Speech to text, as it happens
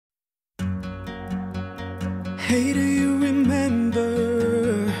Hey, do you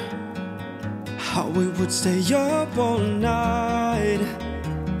remember how we would stay up all night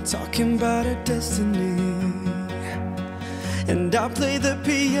talking about our destiny? And I play the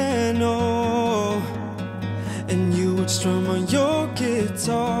piano and you would strum on your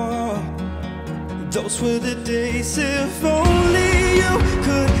guitar. Those were the days. If only you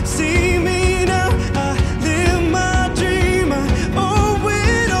could see me now. I live my dream, I owe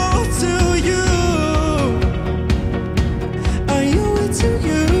it all to you. I owe it to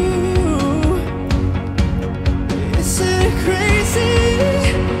you. Isn't it crazy?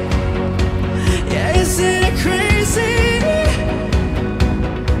 Yeah, isn't it crazy?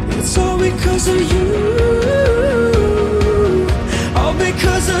 It's all because of you. All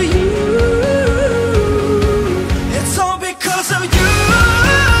because of you.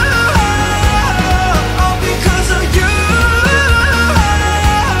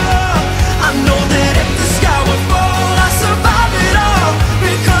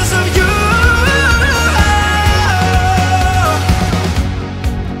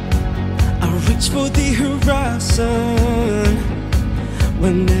 For the horizon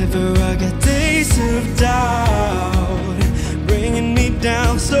whenever I get days of doubt bringing me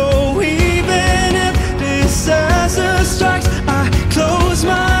down. So even if disaster strikes, I close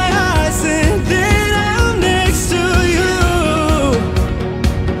my eyes and then I'm next to you.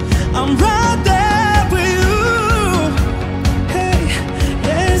 I'm right there with you. Hey,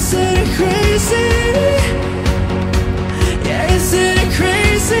 yeah, isn't it crazy? Yeah, isn't it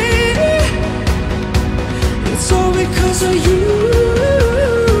crazy? It's all because of you.